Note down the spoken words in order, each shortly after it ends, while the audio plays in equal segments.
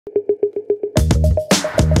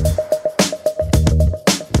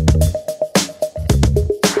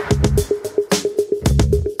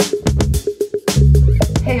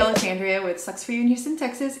Sucs For You in Houston,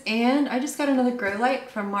 Texas, and I just got another grow light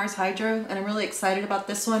from Mars Hydro, and I'm really excited about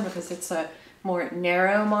this one because it's a more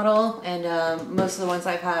narrow model, and most of the ones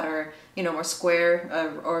I've had are, you know, more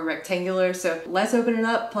square or rectangular. So let's open it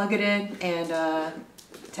up, plug it in, and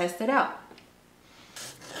test it out.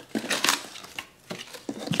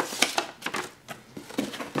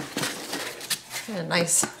 A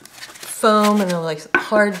nice foam and a like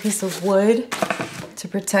hard piece of wood to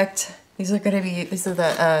protect. These are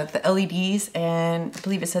the LEDs, and I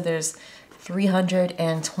believe it said there's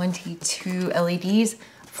 322 LEDs,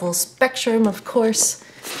 full spectrum, of course.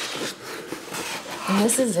 And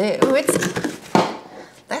this is it. Ooh,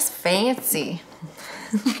 that's fancy.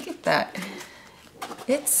 Look at that.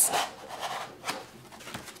 It's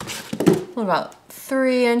what, about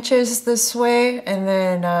 3 inches this way, and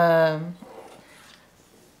then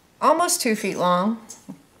almost 2 feet long.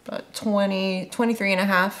 About 23 and a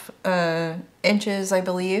half inches, I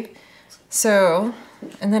believe. So,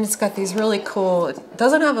 and then it's got these really cool, it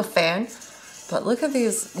doesn't have a fan, but look at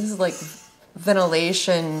these like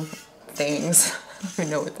ventilation things. I don't even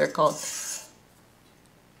know what they're called. So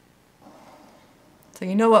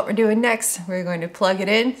you know what we're doing next. We're going to plug it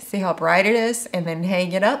in, see how bright it is, and then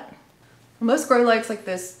hang it up. Most grow lights like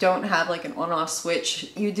this don't have like an on-off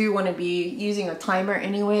switch. You do want to be using a timer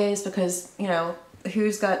anyways, because, you know,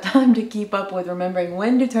 who's got time to keep up with remembering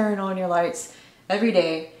when to turn on your lights every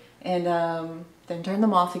day and then turn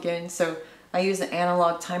them off again. So I use an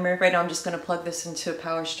analog timer. Right now I'm just going to plug this into a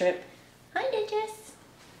power strip. Hi, Digis.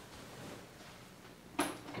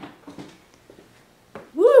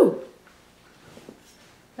 Woo!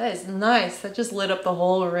 That is nice. That just lit up the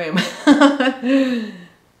whole room.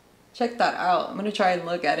 Check that out. I'm going to try and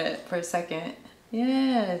look at it for a second.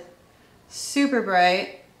 Yeah, super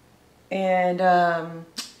bright. And oh,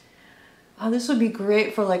 this would be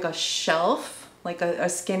great for like a shelf, like a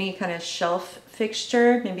skinny kind of shelf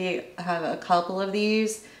fixture. Maybe have a couple of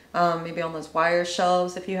these, maybe on those wire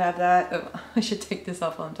shelves if you have that. Oh, I should take this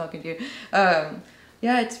off while I'm talking to you.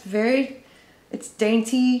 Yeah, it's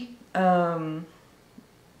dainty, but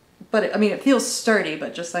I mean, it feels sturdy,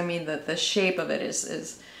 but just, I mean, the shape of it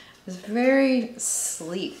is very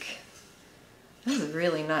sleek. This is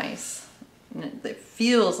really nice. And it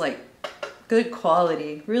feels like good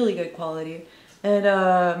quality, really good quality.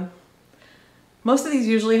 And most of these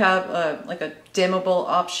usually have like a dimmable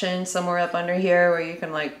option somewhere up under here where you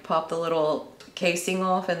can like pop the little casing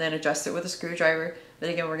off and then adjust it with a screwdriver. But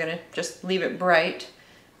again, we're gonna just leave it bright.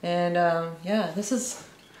 And yeah,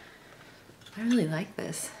 I really like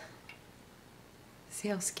this. See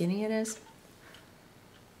how skinny it is?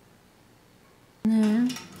 And then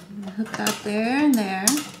hook that there and there.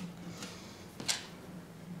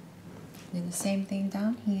 Do the same thing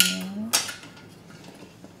down here.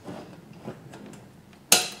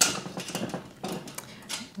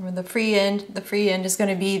 The free end is going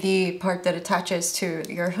to be the part that attaches to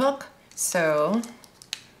your hook. So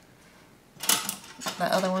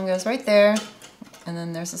that other one goes right there. And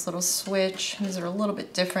then there's this little switch. These are a little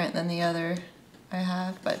bit different than the other I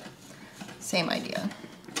have, but same idea.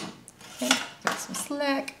 Okay, give it some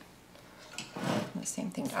slack. The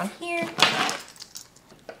same thing down here.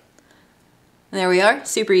 And there we are,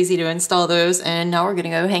 super easy to install those, and now we're gonna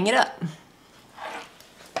go hang it up.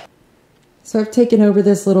 So I've taken over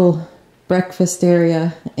this little breakfast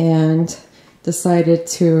area and decided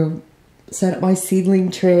to set up my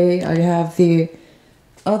seedling tray. I have the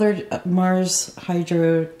other Mars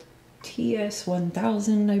Hydro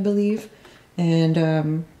TS1000, I believe,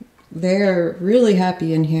 and they're really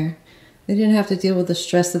happy in here. They didn't have to deal with the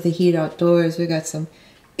stress of the heat outdoors. We got some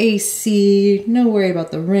AC, no worry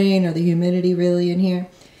about the rain or the humidity really in here.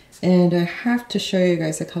 And I have to show you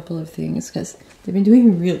guys a couple of things because they've been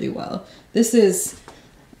doing really well. This is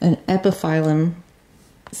an epiphyllum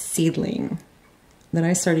seedling that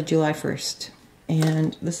I started July 1st.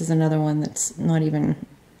 And this is another one that's not even,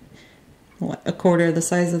 what, a quarter the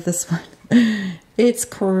size of this one. It's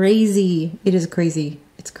crazy. It is crazy.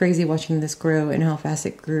 It's crazy watching this grow and how fast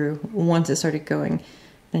it grew once it started going.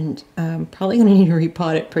 And I'm probably going to need to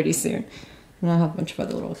repot it pretty soon. And I'll have a bunch of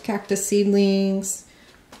other little cactus seedlings,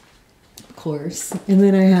 of course. And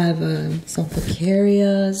then I have some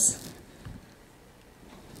Ficarias.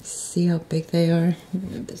 See how big they are?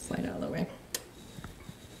 Move this light out of the way.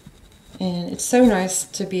 And it's so nice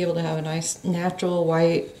to be able to have a nice natural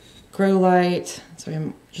white grow light. So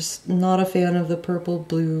I'm just not a fan of the purple,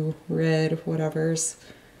 blue, red, whatevers.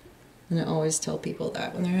 And I always tell people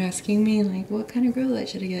that when they're asking me, like, what kind of grow light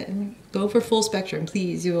should I get? I'm like, go for full spectrum,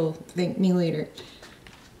 please. You will thank me later.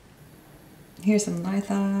 Here's some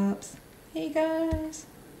lithops. Hey, guys.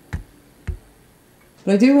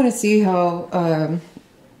 But I do want to see how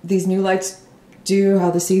these new lights do,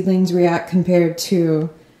 how the seedlings react compared to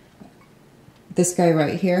this guy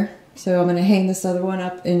right here. So I'm going to hang this other one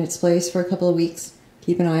up in its place for a couple of weeks.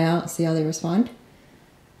 Keep an eye out, see how they respond.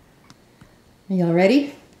 Are y'all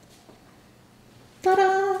ready?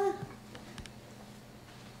 Ta-da!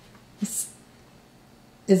 This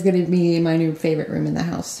is going to be my new favorite room in the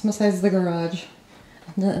house, besides the garage.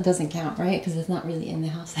 It doesn't count, right? Because it's not really in the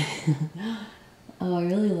house. Oh, I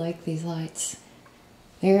really like these lights.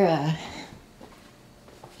 They're,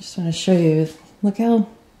 just want to show you. Look how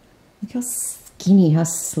skinny, how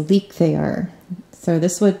sleek they are. So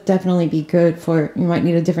this would definitely be good for, you might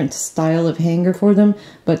need a different style of hanger for them,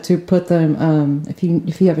 but to put them, if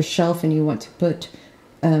you have a shelf and you want to put,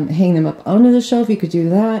 hang them up onto the shelf, you could do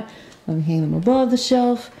that. Hang them above the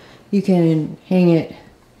shelf. You can hang it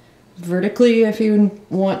vertically if you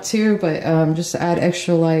want to, but just to add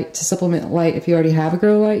extra light, to supplement light, if you already have a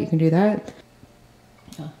grow light, you can do that.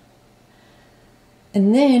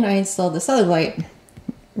 And then I installed this other light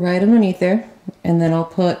right underneath there, and then I'll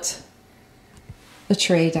put a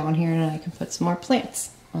tray down here and I can put some more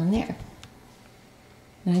plants on there.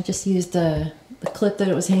 And I just used the clip that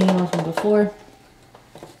it was hanging on from before,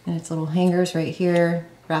 and its little hangers right here,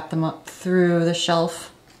 wrapped them up through the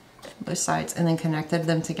shelf, both sides, and then connected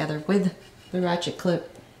them together with the ratchet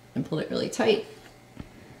clip and pulled it really tight.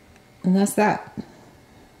 And that's that.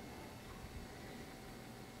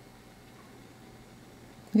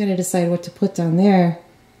 I gotta decide what to put down there.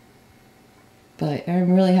 But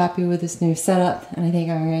I'm really happy with this new setup, and I think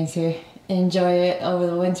I'm going to enjoy it over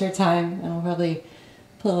the winter time. And I'll probably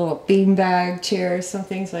put a little beanbag chair or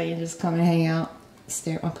something so I can just come and hang out,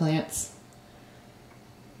 stare at my plants.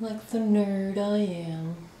 Like the nerd I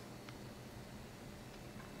am.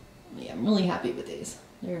 Yeah, I'm really happy with these.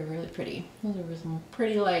 They're really pretty. Those are some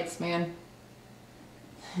pretty lights, man.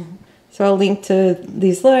 So I'll link to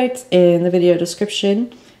these lights in the video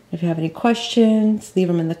description. If you have any questions, leave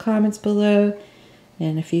them in the comments below.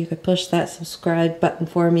 And if you could push that subscribe button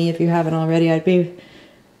for me if you haven't already, I'd be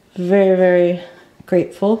very, very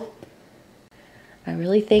grateful. I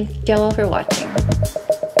really thank y'all for watching.